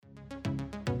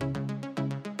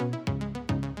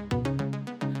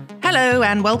Hello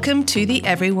and welcome to the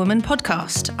Every Woman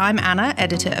podcast. I'm Anna,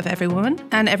 editor of Every Woman,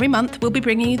 and every month we'll be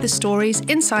bringing you the stories,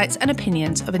 insights and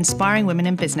opinions of inspiring women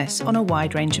in business on a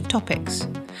wide range of topics.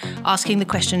 Asking the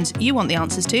questions you want the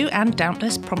answers to and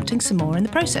doubtless prompting some more in the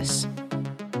process.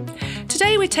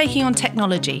 Today we're taking on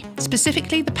technology,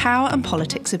 specifically the power and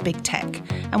politics of big tech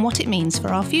and what it means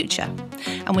for our future.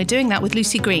 And we're doing that with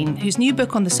Lucie Greene, whose new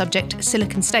book on the subject,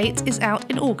 Silicon States, is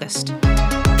out in August.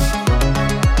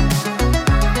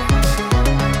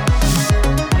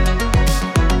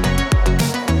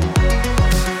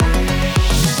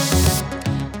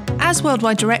 As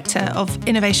Worldwide Director of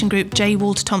Innovation Group J.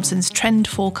 Walter Thompson's Trend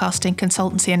Forecasting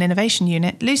Consultancy and Innovation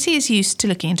Unit, Lucie is used to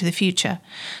looking into the future.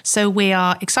 So we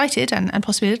are excited and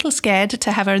possibly a little scared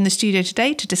to have her in the studio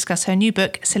today to discuss her new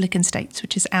book, Silicon States,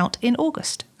 which is out in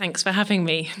August. Thanks for having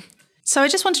me. So I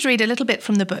just wanted to read a little bit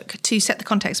from the book to set the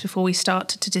context before we start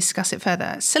to discuss it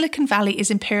further. Silicon Valley is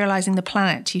imperializing the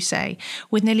planet, you say.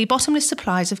 With nearly bottomless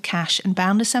supplies of cash and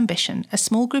boundless ambition, a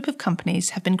small group of companies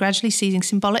have been gradually seizing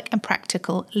symbolic and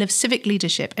practical civic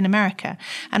leadership in America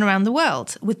and around the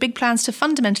world, with big plans to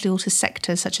fundamentally alter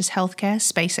sectors such as healthcare,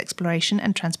 space exploration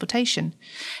and transportation.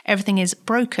 Everything is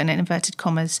broken, in inverted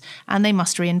commas, and they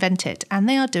must reinvent it, and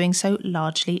they are doing so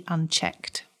largely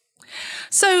unchecked.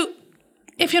 So,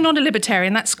 if you're not a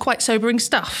libertarian, that's quite sobering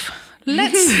stuff.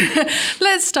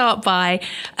 Let's start by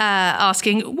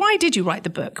asking, why did you write the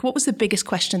book? What was the biggest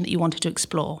question that you wanted to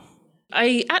explore?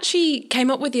 I actually came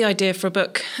up with the idea for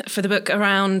the book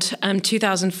around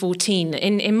 2014.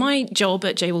 In my job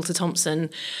at J. Walter Thompson,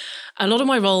 a lot of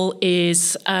my role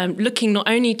is looking not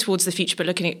only towards the future, but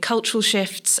looking at cultural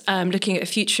shifts, looking at the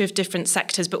future of different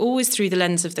sectors, but always through the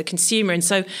lens of the consumer. And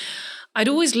so I'd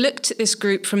always looked at this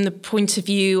group from the point of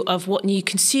view of what new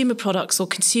consumer products or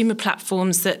consumer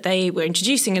platforms that they were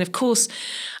introducing. And of course,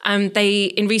 they,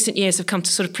 in recent years, have come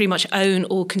to sort of pretty much own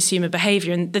all consumer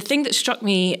behavior. And the thing that struck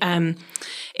me,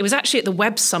 it was actually at the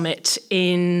Web Summit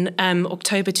in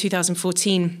October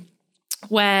 2014,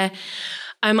 where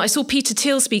I saw Peter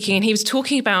Thiel speaking, and he was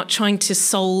talking about trying to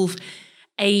solve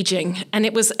aging. And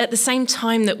it was at the same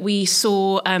time that we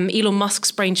saw Elon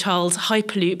Musk's brainchild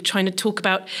Hyperloop trying to talk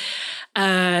about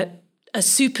a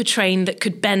super train that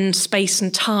could bend space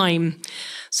and time.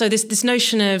 So this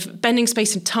notion of bending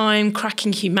space and time,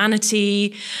 cracking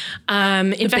humanity,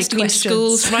 investing in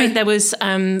schools, right? There was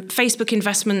Facebook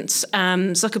investments,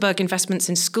 Zuckerberg investments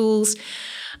in schools.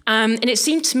 And it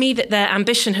seemed to me that their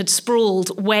ambition had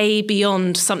sprawled way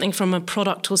beyond something from a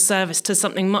product or service to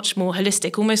something much more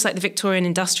holistic, almost like the Victorian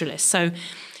industrialists. So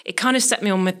it kind of set me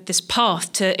on with this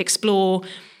path to explore,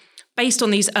 based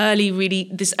on these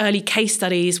early case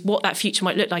studies, what that future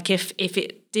might look like if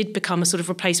it did become a sort of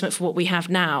replacement for what we have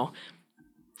now.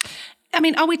 I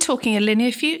mean, are we talking a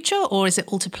linear future, or is it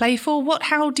all to play for?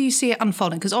 How do you see it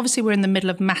unfolding? Because obviously we're in the middle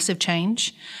of massive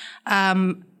change.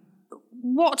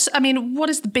 What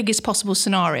is the biggest possible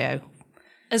scenario?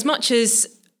 As much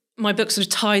as my book sort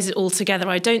of ties it all together,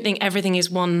 I don't think everything is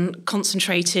one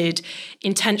concentrated,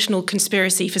 intentional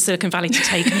conspiracy for Silicon Valley to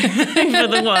take over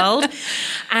the world.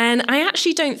 And I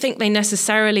actually don't think they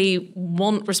necessarily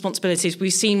want responsibilities.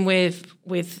 We've seen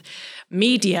with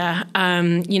media,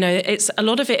 it's a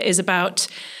lot of it is about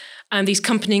these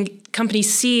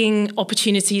companies seeing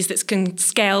opportunities that can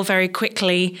scale very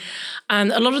quickly.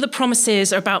 A lot of the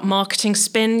promises are about marketing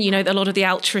spin. A lot of the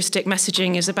altruistic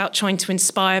messaging is about trying to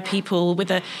inspire people with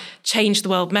a change the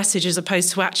world message, as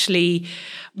opposed to actually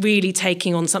really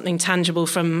taking on something tangible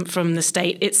from the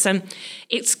state.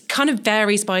 It's kind of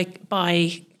varies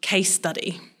by case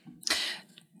study.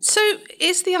 So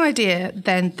is the idea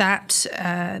then that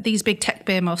these big tech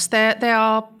behemoths, they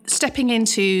are stepping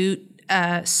into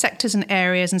sectors and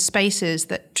areas and spaces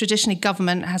that traditionally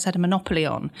government has had a monopoly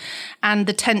on, and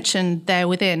the tension there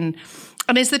within?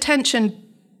 And is the tension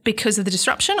because of the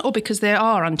disruption or because they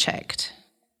are unchecked?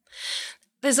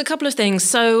 There's a couple of things.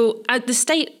 So the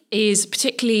state is,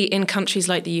 particularly in countries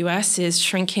like the US, is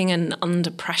shrinking and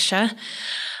under pressure.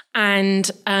 And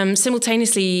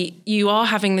simultaneously, you are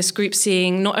having this group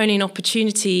seeing not only an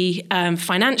opportunity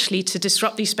financially to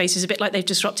disrupt these spaces, a bit like they've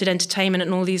disrupted entertainment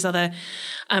and all these other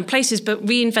places, but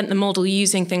reinvent the model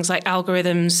using things like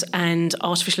algorithms and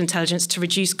artificial intelligence to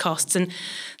reduce costs. And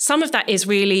some of that is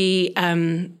really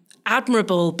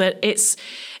admirable, but it's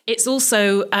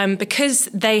also because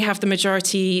they have the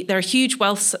majority, they're a huge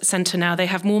wealth centre now, they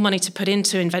have more money to put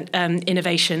into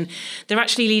innovation. They're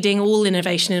actually leading all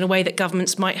innovation in a way that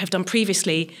governments might have done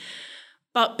previously.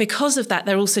 But because of that,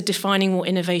 they're also defining what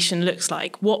innovation looks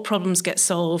like, what problems get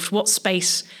solved, what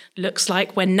space looks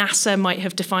like, where NASA might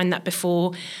have defined that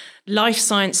before. life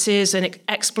sciences and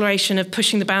exploration of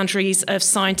pushing the boundaries of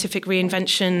scientific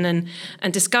reinvention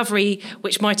and discovery,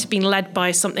 which might have been led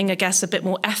by something, I guess, a bit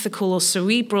more ethical or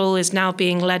cerebral, is now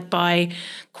being led by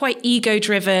quite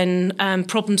ego-driven,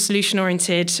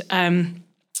 problem-solution-oriented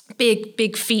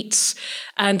big feats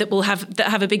that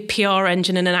have a big PR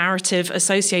engine and a narrative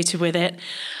associated with it.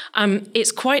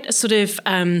 It's quite a sort of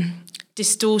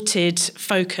distorted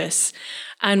focus,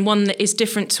 and one that is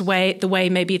different to the way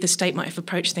maybe the state might have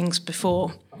approached things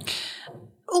before.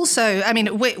 Also, I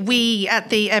mean, we at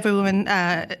the Every Woman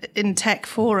in Tech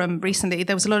Forum recently,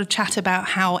 there was a lot of chat about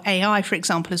how AI, for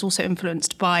example, is also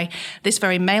influenced by this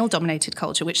very male-dominated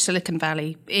culture, which Silicon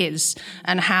Valley is,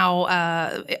 and how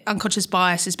unconscious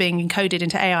bias is being encoded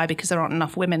into AI because there aren't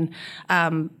enough women,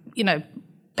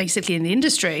 basically in the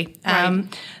industry. Right.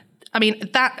 I mean,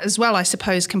 that as well, I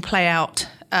suppose, can play out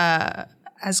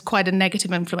as quite a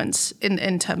negative influence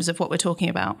in terms of what we're talking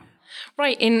about.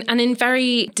 Right, in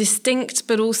very distinct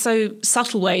but also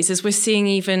subtle ways, as we're seeing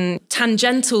even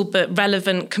tangential but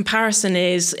relevant comparison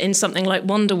is in something like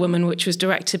Wonder Woman, which was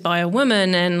directed by a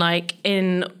woman, and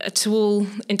to all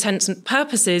intents and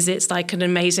purposes, it's like an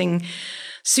amazing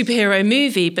superhero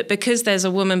movie, but because there's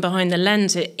a woman behind the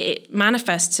lens, it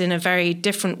manifests in a very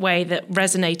different way that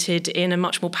resonated in a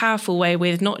much more powerful way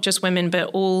with not just women, but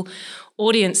all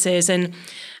audiences.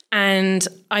 And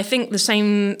I think the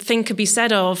same thing could be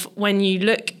said of when you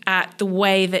look at the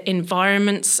way that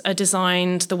environments are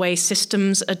designed, the way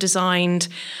systems are designed.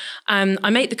 I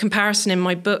make the comparison in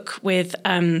my book with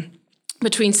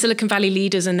between Silicon Valley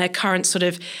leaders and their current sort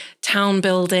of town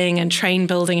building and train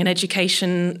building and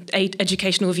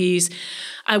educational views,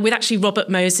 with actually Robert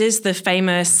Moses, the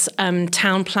famous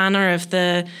town planner of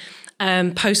the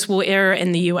post-war era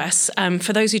in the US.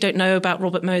 For those who don't know about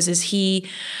Robert Moses, he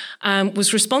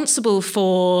was responsible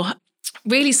for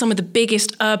really some of the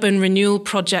biggest urban renewal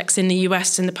projects in the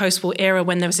US in the post-war era,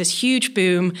 when there was this huge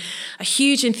boom, a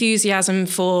huge enthusiasm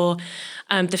for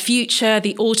the future,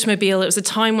 the automobile. It was a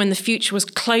time when the future was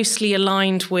closely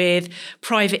aligned with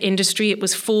private industry. It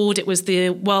was Ford, it was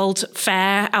the World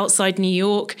Fair outside New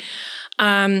York.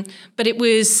 But it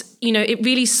was, it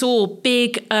really saw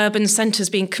big urban centres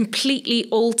being completely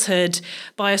altered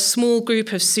by a small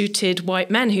group of suited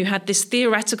white men who had this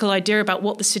theoretical idea about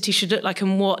what the city should look like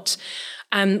and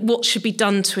what should be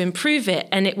done to improve it.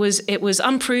 And it was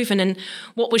unproven. And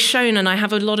what was shown, and I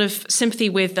have a lot of sympathy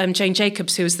with Jane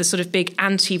Jacobs, who was the sort of big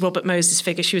anti-Robert Moses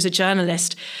figure. She was a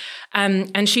journalist.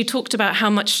 And she talked about how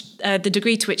much the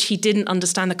degree to which he didn't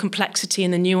understand the complexity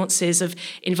and the nuances of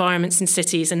environments in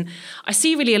cities. And I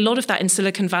see really a lot of that in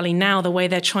Silicon Valley now, the way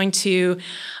they're trying to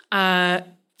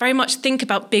very much think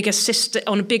about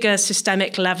on a bigger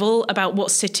systemic level about what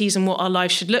cities and what our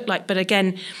lives should look like. But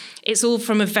again, it's all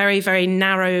from a very, very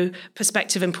narrow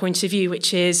perspective and point of view,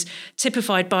 which is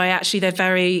typified by actually their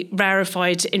very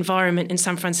rarified environment in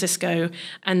San Francisco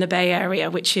and the Bay Area,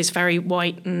 which is very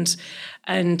white and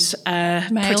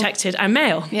protected and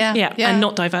male, and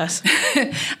not diverse.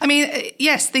 I mean,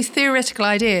 yes, these theoretical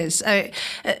ideas.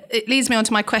 It leads me on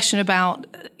to my question about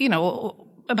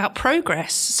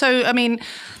progress. So, I mean,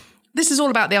 this is all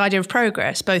about the idea of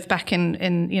progress, both back in the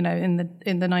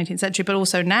 19th century, but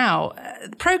also now.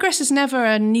 Progress is never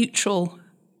a neutral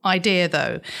idea,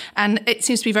 though, and it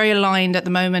seems to be very aligned at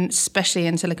the moment, especially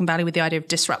in Silicon Valley, with the idea of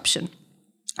disruption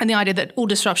and the idea that all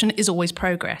disruption is always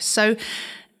progress. So,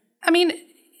 I mean,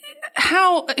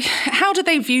 how do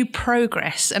they view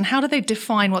progress, and how do they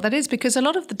define what that is? Because a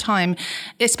lot of the time,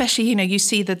 especially, you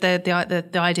see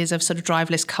the ideas of sort of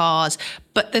driverless cars,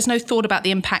 but there's no thought about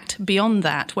the impact beyond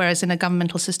that, whereas in a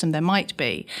governmental system there might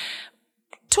be.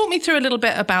 Talk me through a little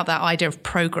bit about that idea of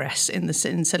progress in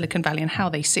Silicon Valley and how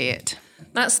they see it.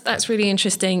 That's really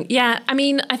interesting. Yeah, I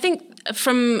mean, I think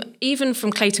from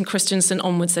Clayton Christensen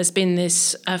onwards, there's been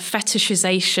this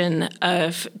fetishization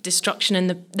of destruction, and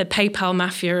the PayPal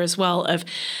mafia as well, of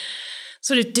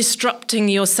sort of disrupting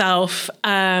yourself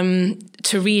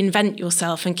to reinvent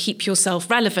yourself and keep yourself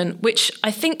relevant, which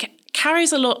I think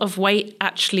carries a lot of weight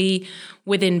actually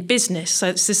within business. So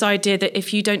it's this idea that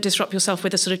if you don't disrupt yourself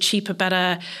with a sort of cheaper,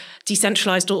 better,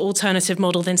 decentralized or alternative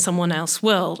model, then someone else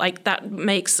will. Like, that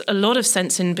makes a lot of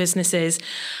sense in businesses.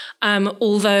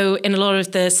 Although in a lot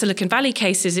of the Silicon Valley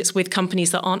cases, it's with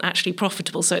companies that aren't actually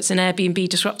profitable. So it's an Airbnb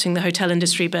disrupting the hotel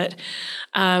industry, but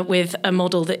with a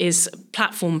model that is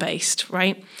platform-based,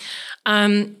 right?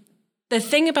 The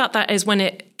thing about that is when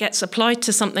it gets applied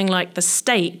to something like the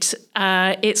state,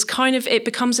 it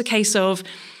becomes a case of,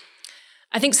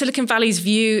 I think Silicon Valley's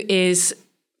view is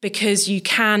because you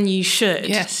can, you should.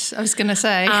 Yes, I was going to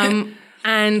say.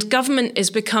 And government is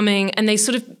becoming, and they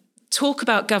sort of talk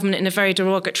about government in a very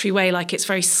derogatory way, like it's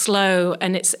very slow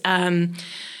and it's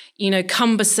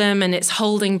cumbersome and it's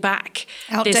holding back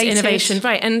outdated. This innovation.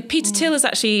 Right. And Peter Thiel is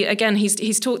actually, again,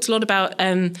 he's talked a lot about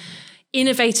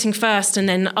innovating first and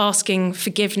then asking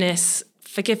forgiveness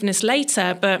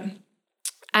later.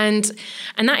 And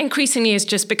that increasingly is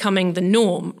just becoming the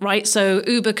norm, right? So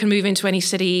Uber can move into any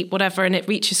city, whatever, and it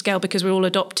reaches scale because we're all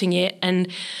adopting it. And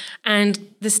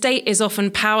the state is often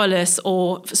powerless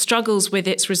or struggles with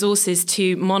its resources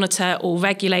to monitor or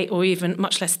regulate or even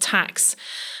much less tax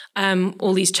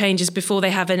all these changes before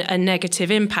they have a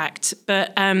negative impact.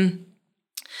 But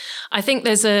I think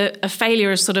there's a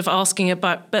failure of sort of asking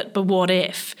about, but what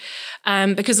if?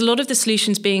 Because a lot of the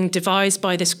solutions being devised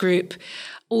by this group,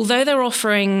 although they're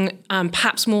offering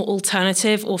perhaps more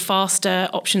alternative or faster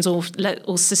options or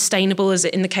sustainable, as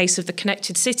in the case of the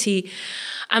connected city,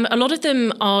 a lot of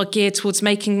them are geared towards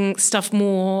making stuff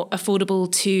more affordable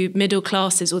to middle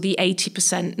classes, or the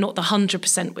 80%, not the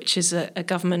 100%, which is a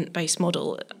government-based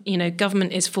model.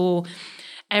 Government is for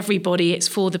everybody. It's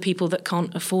for the people that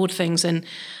can't afford things. And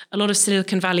a lot of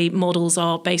Silicon Valley models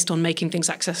are based on making things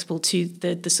accessible to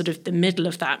the sort of the middle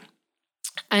of that.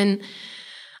 And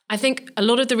I think a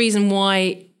lot of the reason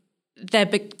why they're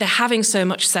having so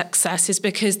much success is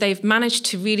because they've managed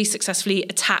to really successfully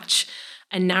attach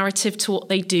a narrative to what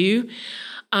they do.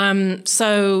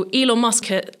 So Elon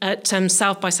Musk at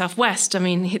South by Southwest, I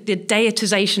mean, the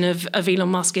deitization of Elon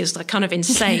Musk is like kind of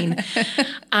insane.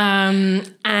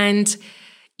 And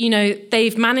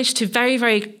they've managed to very,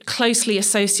 very closely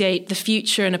associate the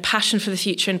future and a passion for the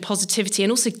future and positivity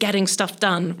and also getting stuff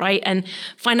done, right? And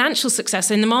financial success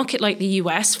in the market like the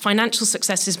US, financial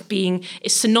success is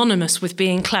synonymous with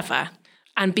being clever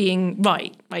and being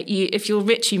right? If you're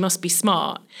rich, you must be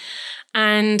smart.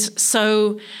 And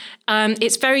so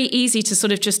it's very easy to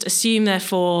sort of just assume,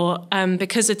 therefore,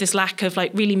 because of this lack of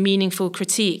like really meaningful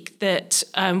critique, that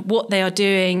what they are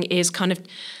doing is kind of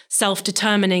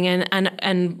self-determining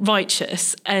and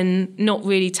righteous, and not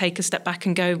really take a step back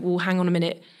and go, well, hang on a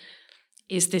minute,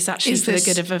 is this actually for the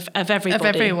good of everybody? Of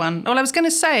everyone. Well, I was going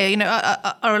to say,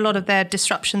 are a lot of their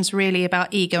disruptions really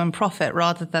about ego and profit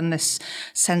rather than this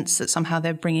sense that somehow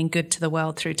they're bringing good to the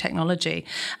world through technology?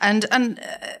 And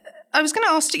I was going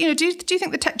to ask, do you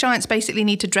think the tech giants basically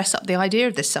need to dress up the idea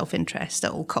of this self-interest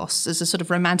at all costs as a sort of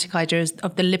romantic idea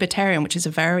of the libertarian, which is a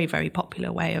very, very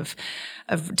popular way of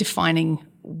defining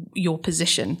your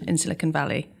position in Silicon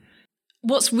Valley?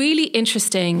 What's really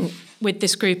interesting with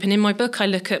this group, and in my book I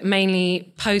look at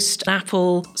mainly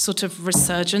post-Apple sort of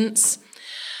resurgence,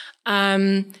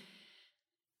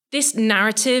 this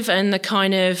narrative and the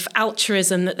kind of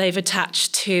altruism that they've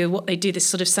attached to what they do, this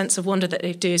sort of sense of wonder that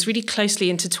they do, is really closely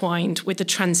intertwined with the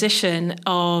transition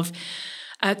of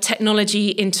technology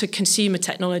into consumer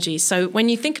technology. So when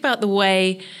you think about the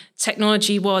way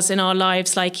technology was in our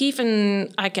lives, like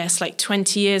even, I guess, like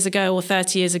 20 years ago or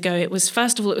 30 years ago, it was,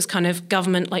 first of all, it was kind of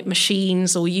government like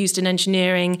machines or used in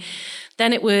engineering.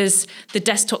 Then it was the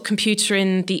desktop computer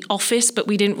in the office, but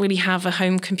we didn't really have a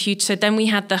home computer. Then we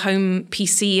had the home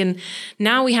PC, and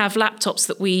now we have laptops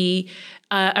that we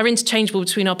are interchangeable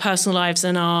between our personal lives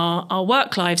and our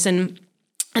work lives. And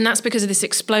that's because of this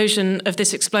explosion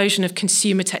of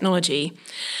consumer technology.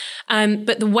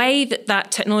 But the way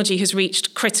that technology has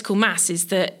reached critical mass is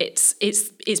that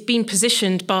it's been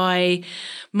positioned by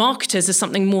marketers as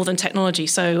something more than technology.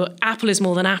 So Apple is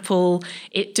more than Apple.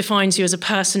 It defines you as a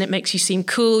person. It makes you seem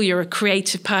cool. You're a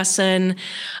creative person.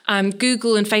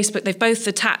 Google and Facebook, they've both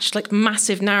attached like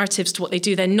massive narratives to what they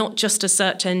do. They're not just a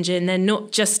search engine. They're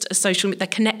not just a social media. They're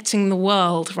connecting the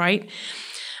world, right?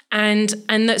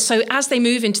 So as they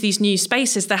move into these new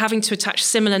spaces, they're having to attach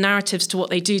similar narratives to what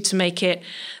they do to make it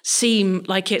seem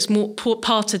like it's more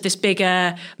part of this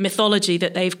bigger mythology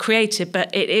that they've created.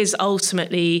 But it is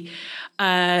ultimately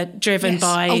driven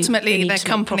by... Ultimately, their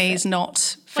companies,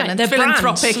 not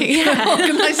philanthropic yeah.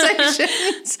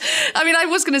 organisations. I mean, I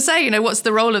was going to say, what's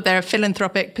the role of their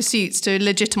philanthropic pursuits to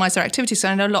legitimise their activities? So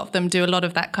I know a lot of them do a lot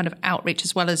of that kind of outreach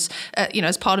as well as,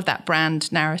 as part of that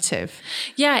brand narrative.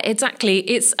 Yeah, exactly.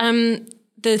 It's...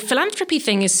 The philanthropy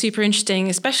thing is super interesting,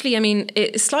 especially,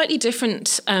 it's slightly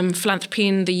different philanthropy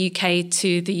in the UK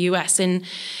to the US. In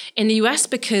the US,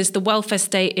 because the welfare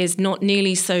state is not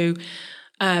nearly so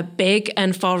big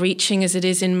and far-reaching as it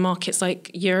is in markets like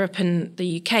Europe and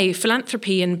the UK,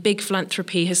 philanthropy and big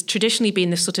philanthropy has traditionally been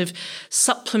this sort of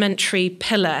supplementary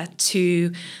pillar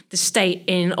to the state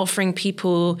in offering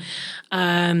people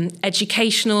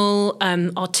educational,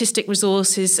 artistic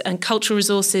resources and cultural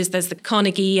resources. There's the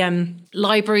Carnegie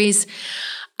libraries.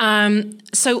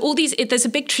 So all these, there's a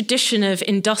big tradition of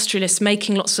industrialists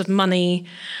making lots of money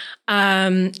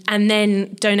and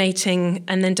then donating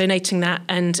that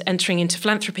and entering into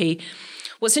philanthropy.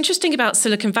 What's interesting about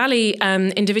Silicon Valley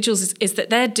individuals is that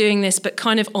they're doing this, but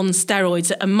kind of on steroids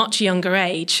at a much younger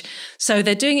age. So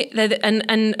they're doing it,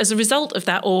 and as a result of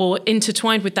that, or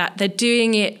intertwined with that, they're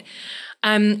doing it.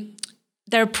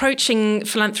 They're approaching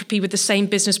philanthropy with the same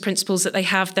business principles that they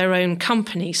have their own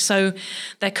company. So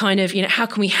they're kind of, how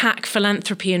can we hack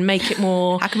philanthropy and make it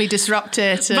more... How can we disrupt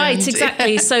it? Right,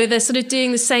 exactly. So they're sort of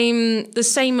doing the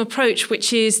same approach,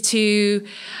 which is to...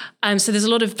 so there's a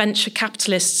lot of venture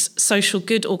capitalists, social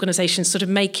good organizations sort of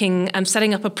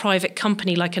setting up a private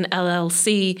company like an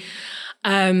LLC,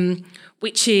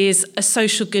 which is a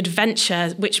social good venture,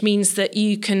 which means that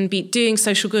you can be doing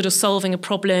social good or solving a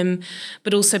problem,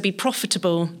 but also be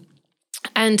profitable.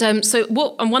 And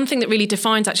one thing that really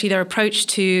defines actually their approach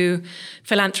to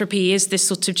philanthropy is this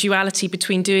sort of duality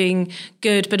between doing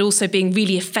good, but also being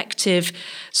really effective,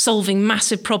 solving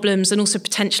massive problems, and also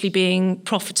potentially being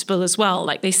profitable as well.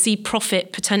 Like they see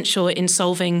profit potential in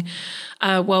solving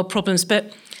world problems.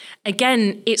 But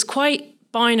again, it's quite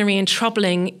binary and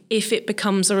troubling if it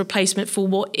becomes a replacement for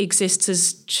what exists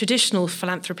as traditional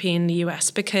philanthropy in the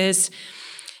US, because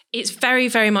it's very,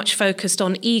 very much focused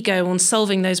on ego, on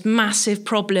solving those massive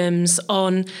problems,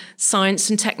 on science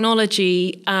and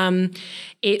technology.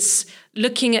 It's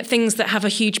looking at things that have a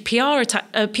huge PR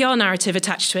narrative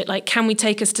attached to it, like can we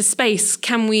take us to space?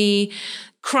 Can we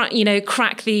crack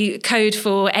the code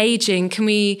for aging? Can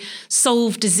we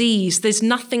solve disease? There's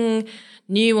nothing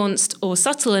nuanced or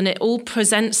subtle, and it all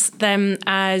presents them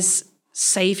as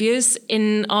saviors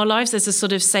in our lives. There's a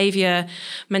sort of savior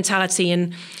mentality,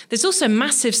 and there's also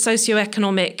massive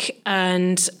socioeconomic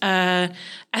and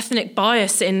ethnic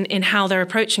bias in how they're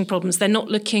approaching problems. They're not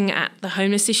looking at the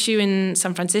homeless issue in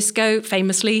San Francisco,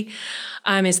 famously,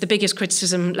 is the biggest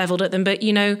criticism leveled at them. But,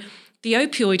 the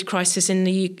opioid crisis in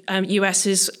the US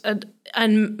is a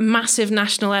massive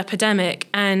national epidemic,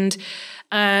 and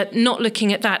not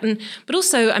looking at that. But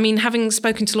also, having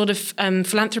spoken to a lot of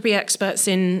philanthropy experts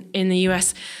in the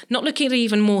US, not looking at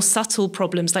even more subtle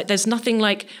problems. Like there's nothing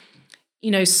like,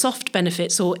 soft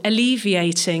benefits or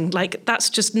alleviating. Like that's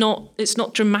just it's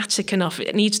not dramatic enough.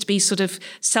 It needs to be sort of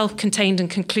self-contained and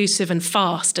conclusive and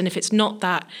fast. And if it's not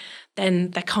that,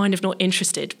 then they're kind of not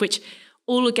interested, which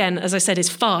all, again, as I said, is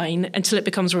fine until it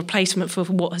becomes a replacement for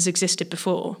what has existed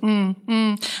before.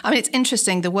 It's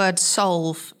interesting. The word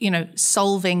solve,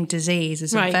 solving disease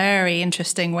is a very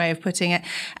interesting way of putting it.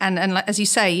 And as you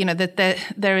say, that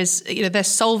there is, they're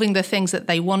solving the things that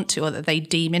they want to or that they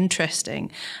deem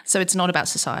interesting. So it's not about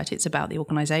society, it's about the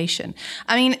organisation.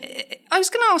 I was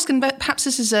going to ask, and perhaps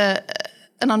this is an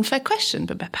unfair question,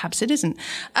 but perhaps it isn't.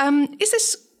 Is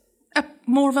this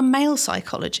more of a male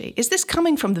psychology? Is this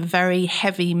coming from the very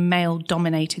heavy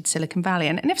male-dominated Silicon Valley?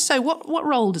 And if so, what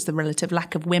role does the relative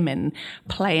lack of women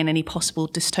play in any possible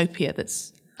dystopia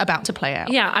that's about to play out?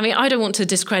 Yeah, I don't want to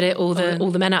discredit all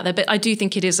the men out there, but I do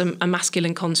think it is a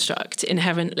masculine construct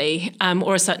inherently,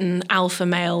 or a certain alpha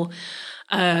male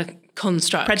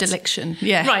construct. Predilection,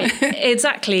 yeah. Right,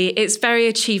 exactly. It's very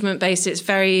achievement-based, it's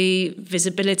very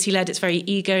visibility-led, it's very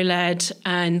ego-led,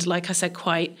 and like I said,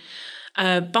 quite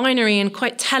binary and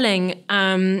quite telling.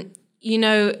 There's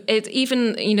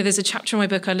a chapter in my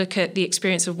book, I look at the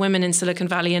experience of women in Silicon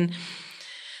Valley, and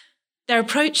their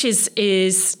approach is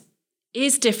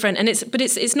different. And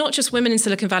it's not just women in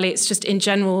Silicon Valley, it's just in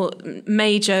general,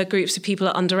 major groups of people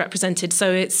are underrepresented.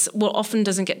 So it's what often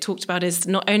doesn't get talked about is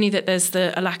not only that there's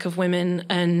a lack of women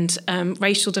and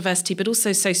racial diversity, but also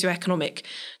socioeconomic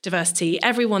diversity.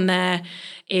 Everyone there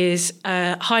is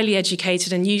highly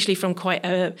educated and usually from quite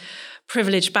a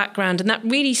privileged background. And that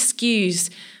really skews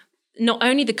not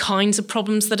only the kinds of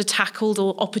problems that are tackled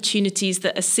or opportunities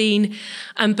that are seen,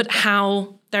 but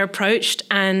how they're approached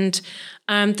and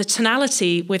the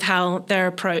tonality with how they're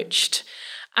approached.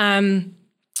 And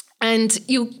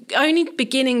you're only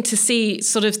beginning to see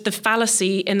sort of the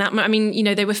fallacy in that.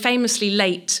 They were famously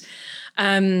late,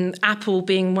 Apple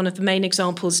being one of the main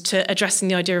examples, to addressing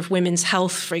the idea of women's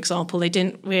health, for example. They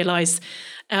didn't realise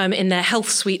in their health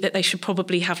suite that they should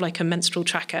probably have like a menstrual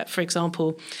tracker, for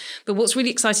example. But what's really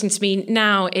exciting to me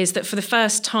now is that for the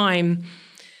first time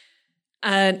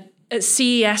at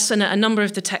CES and at a number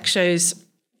of the tech shows,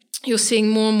 you're seeing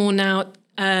more and more now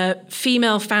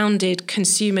female-founded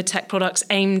consumer tech products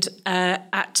aimed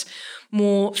at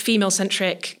more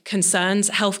female-centric concerns,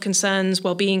 health concerns,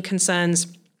 well-being concerns,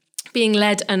 being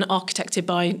led and architected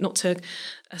by, not to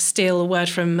steal a word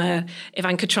from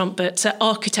Ivanka Trump, but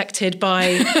architected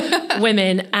by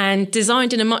women and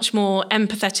designed in a much more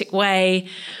empathetic way,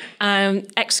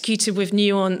 executed with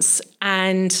nuance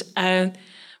and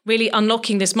really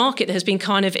unlocking this market that has been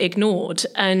kind of ignored.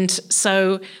 And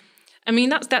so, I mean,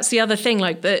 that's the other thing,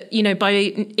 like that, you know, by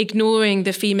ignoring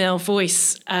the female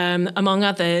voice, among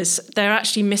others, they're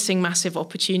actually missing massive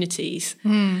opportunities.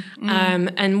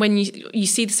 And when you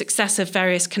see the success of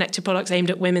various connected products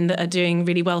aimed at women that are doing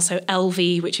really well, so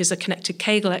LV, which is a connected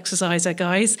Kegel exerciser,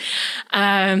 guys,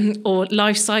 or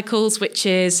Life Cycles, which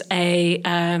is a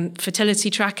fertility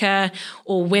tracker,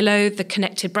 or Willow, the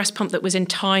connected breast pump that was in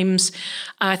Times,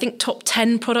 I think top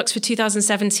 10 products for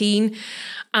 2017.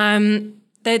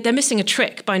 They're missing a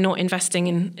trick by not investing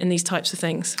in these types of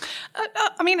things.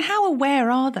 I mean, how aware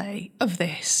are they of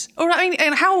this? Or I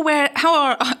mean, how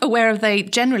aware are they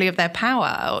generally of their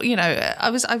power? You know,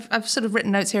 I've sort of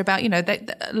written notes here about, you know,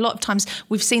 a lot of times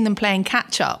we've seen them playing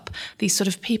catch up. These sort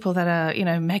of people that are, you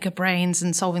know, mega brains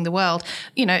and solving the world.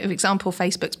 You know, for example,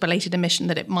 Facebook's belated admission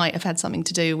that it might have had something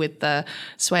to do with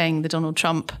swaying the Donald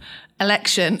Trump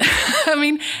election. I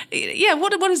mean, yeah,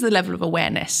 what is the level of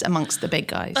awareness amongst the big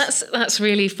guys? That's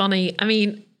really funny. I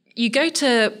mean, you go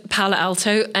to Palo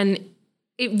Alto and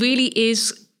it really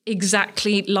is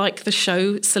exactly like the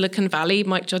show Silicon Valley,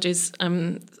 Mike Judge's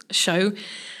show.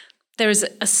 There is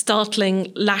a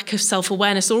startling lack of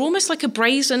self-awareness, or almost like a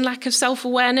brazen lack of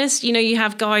self-awareness. You know, you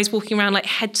have guys walking around like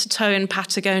head to toe in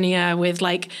Patagonia with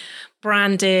like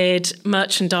branded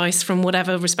merchandise from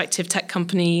whatever respective tech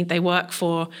company they work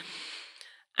for.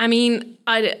 I mean,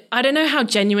 I don't know how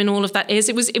genuine all of that is.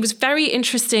 It was very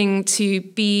interesting to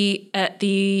be at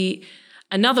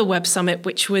another Web Summit,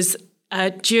 which was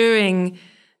during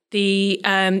the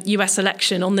US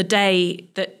election, on the day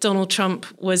that Donald Trump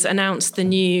was announced the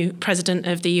new president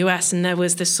of the US, and there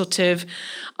was this sort of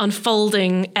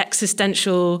unfolding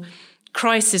existential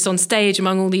crisis on stage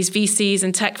among all these VCs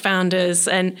and tech founders,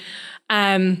 and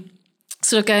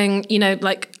sort of going, you know,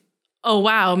 like, oh,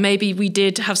 wow, maybe we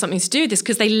did have something to do with this,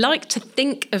 because they like to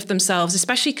think of themselves,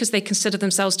 especially because they consider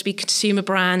themselves to be consumer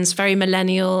brands, very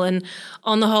millennial, and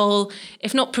on the whole,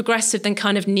 if not progressive, then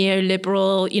kind of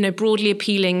neoliberal, you know, broadly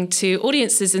appealing to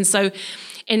audiences. And so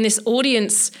in this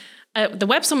audience, the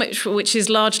Web Summit, which is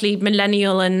largely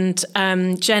millennial and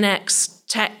Gen X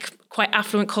tech, quite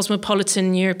affluent,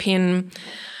 cosmopolitan European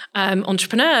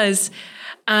entrepreneurs,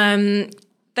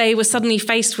 they were suddenly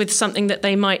faced with something that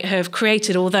they might have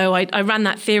created. Although I ran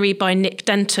that theory by Nick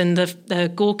Denton, the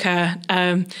Gawker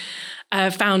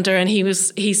founder, and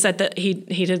he said that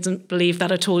he doesn't believe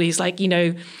that at all. He's like, you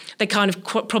know, they kind of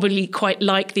probably quite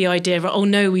like the idea of, oh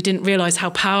no, we didn't realize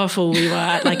how powerful we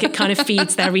were. Like, it kind of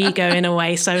feeds their ego in a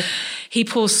way. So he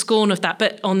pours scorn of that,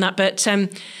 but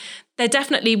there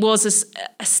definitely was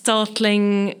a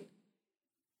startling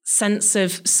sense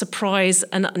of surprise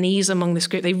and unease among this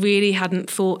group. They really hadn't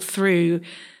thought through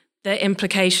the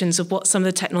implications of what some of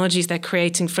the technologies they're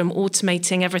creating, from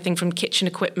automating everything from kitchen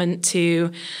equipment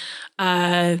to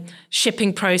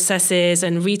shipping processes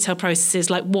and retail processes,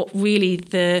 like what really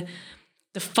the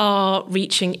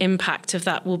far-reaching impact of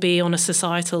that will be on a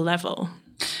societal level.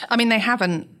 I mean, they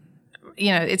haven't,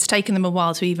 you know, it's taken them a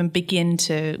while to even begin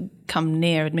to come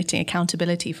near admitting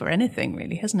accountability for anything,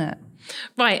 really, hasn't it?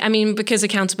 Right. I mean, because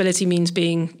accountability means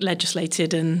being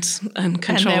legislated and controlled.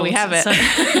 And there we have it.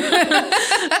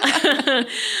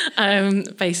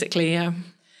 So, basically, yeah.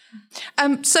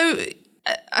 So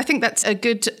I think that's a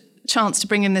good chance to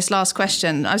bring in this last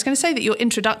question. I was going to say that your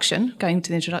introduction, going to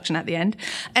the introduction at the end,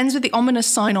 ends with the ominous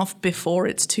sign-off before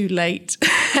it's too late.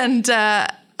 And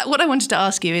what I wanted to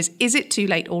ask you is it too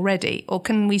late already, or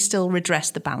can we still redress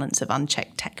the balance of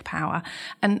unchecked tech power?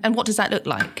 And what does that look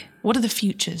like? What are the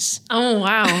futures? Oh,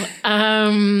 wow.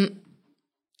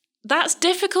 That's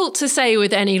difficult to say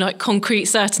with any like concrete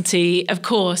certainty, of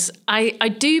course. I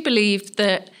do believe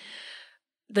that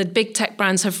the big tech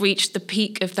brands have reached the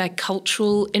peak of their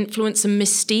cultural influence and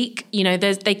mystique. You know,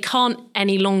 they can't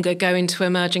any longer go into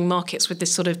emerging markets with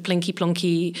this sort of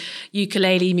plinky-plonky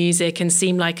ukulele music and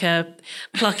seem like a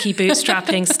plucky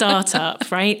bootstrapping startup,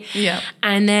 right? Yeah.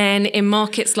 And then in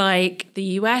markets like the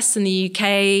US and the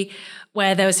UK,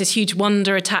 where there was this huge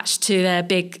wonder attached to their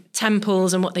big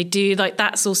temples and what they do, like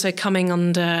that's also coming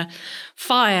under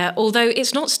fire, although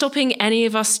it's not stopping any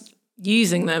of us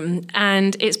using them.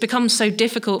 And it's become so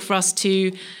difficult for us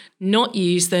to not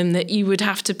use them that you would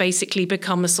have to basically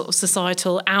become a sort of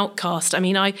societal outcast. I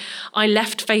mean, I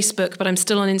left Facebook, but I'm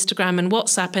still on Instagram and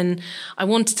WhatsApp, and I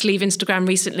wanted to leave Instagram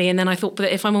recently. And then I thought,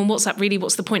 but if I'm on WhatsApp, really,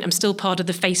 what's the point? I'm still part of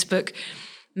the Facebook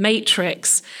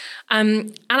matrix.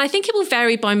 And I think it will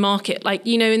vary by market. Like,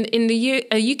 you know, in the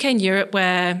UK and Europe,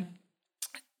 where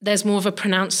there's more of a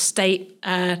pronounced state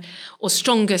or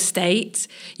stronger state,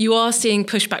 you are seeing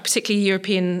pushback, particularly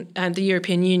the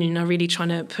European Union are really trying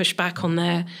to push back on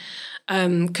their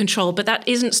control, but that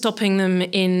isn't stopping them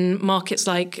in markets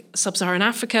like sub-Saharan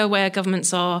Africa, where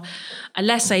governments are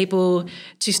less able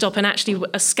to stop and actually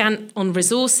a scant on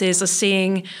resources are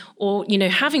seeing, or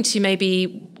having to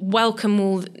maybe welcome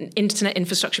all internet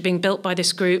infrastructure being built by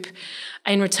this group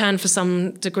in return for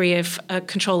some degree of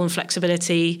control and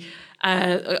flexibility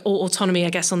or autonomy, I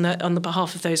guess, on the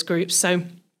behalf of those groups. So.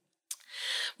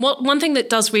 One thing that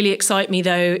does really excite me,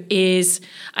 though, is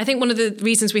I think one of the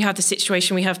reasons we have the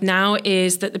situation we have now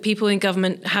is that the people in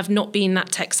government have not been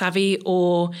that tech savvy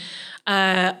or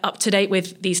up to date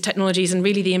with these technologies and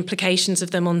really the implications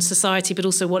of them on society, but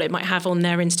also what it might have on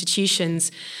their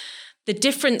institutions. The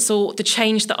difference or the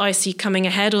change that I see coming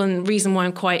ahead, and the reason why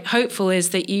I'm quite hopeful,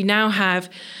 is that you now have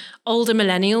older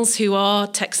millennials who are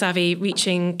tech savvy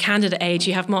reaching candidate age.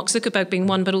 You have Mark Zuckerberg being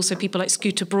one, but also people like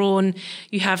Scooter Braun.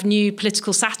 You have new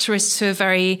political satirists who are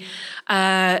very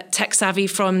tech savvy,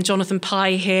 from Jonathan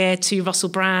Pye here to Russell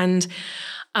Brand.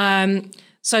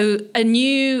 So a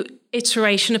new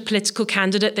iteration of political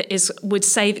candidate that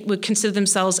would consider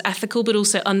themselves ethical, but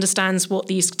also understands what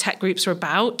these tech groups are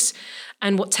about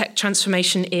and what tech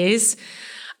transformation is.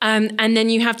 And then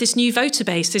you have this new voter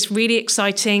base, this really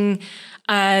exciting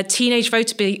teenage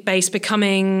voter base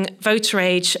becoming voter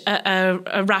age at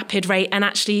a rapid rate, and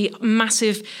actually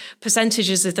massive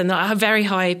percentages of them, a very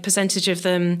high percentage of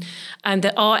them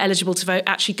that are eligible to vote,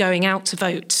 actually going out to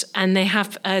vote. And they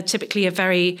have typically a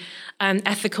very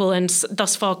ethical and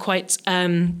thus far quite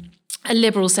a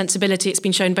liberal sensibility. It's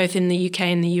been shown both in the UK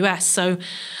and the US. So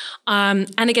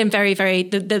and again, very, very,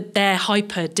 they're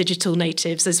hyper digital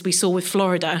natives, as we saw with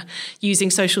Florida, using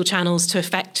social channels to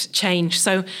affect change.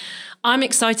 So I'm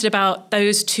excited about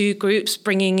those two groups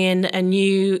bringing in a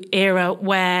new era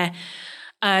where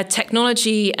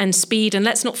technology and speed, and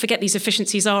let's not forget these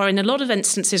efficiencies are in a lot of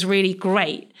instances really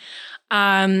great.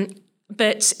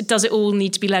 But does it all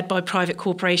need to be led by private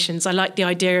corporations? I like the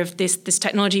idea of this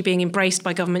technology being embraced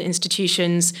by government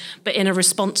institutions, but in a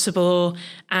responsible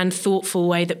and thoughtful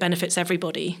way that benefits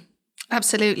everybody.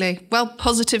 Absolutely. Well,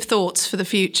 positive thoughts for the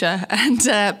future, and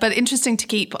but interesting to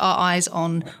keep our eyes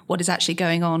on what is actually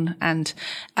going on. And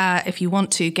if you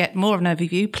want to get more of an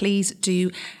overview, please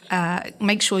do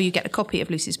make sure you get a copy of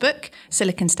Lucie's book,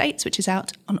 Silicon States, which is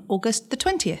out on August the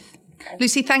 20th.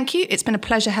 Lucie, thank you. It's been a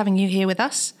pleasure having you here with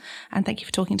us, and thank you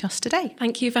for talking to us today.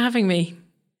 Thank you for having me.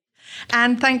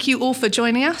 And thank you all for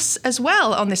joining us as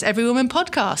well on this Every Woman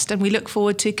podcast. And we look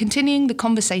forward to continuing the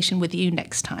conversation with you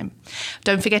next time.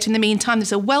 Don't forget, in the meantime,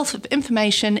 there's a wealth of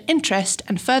information, interest,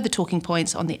 and further talking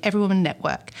points on the Every Woman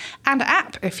Network and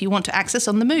app if you want to access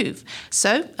on the move.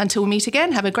 So until we meet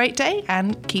again, have a great day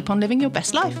and keep on living your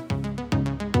best life.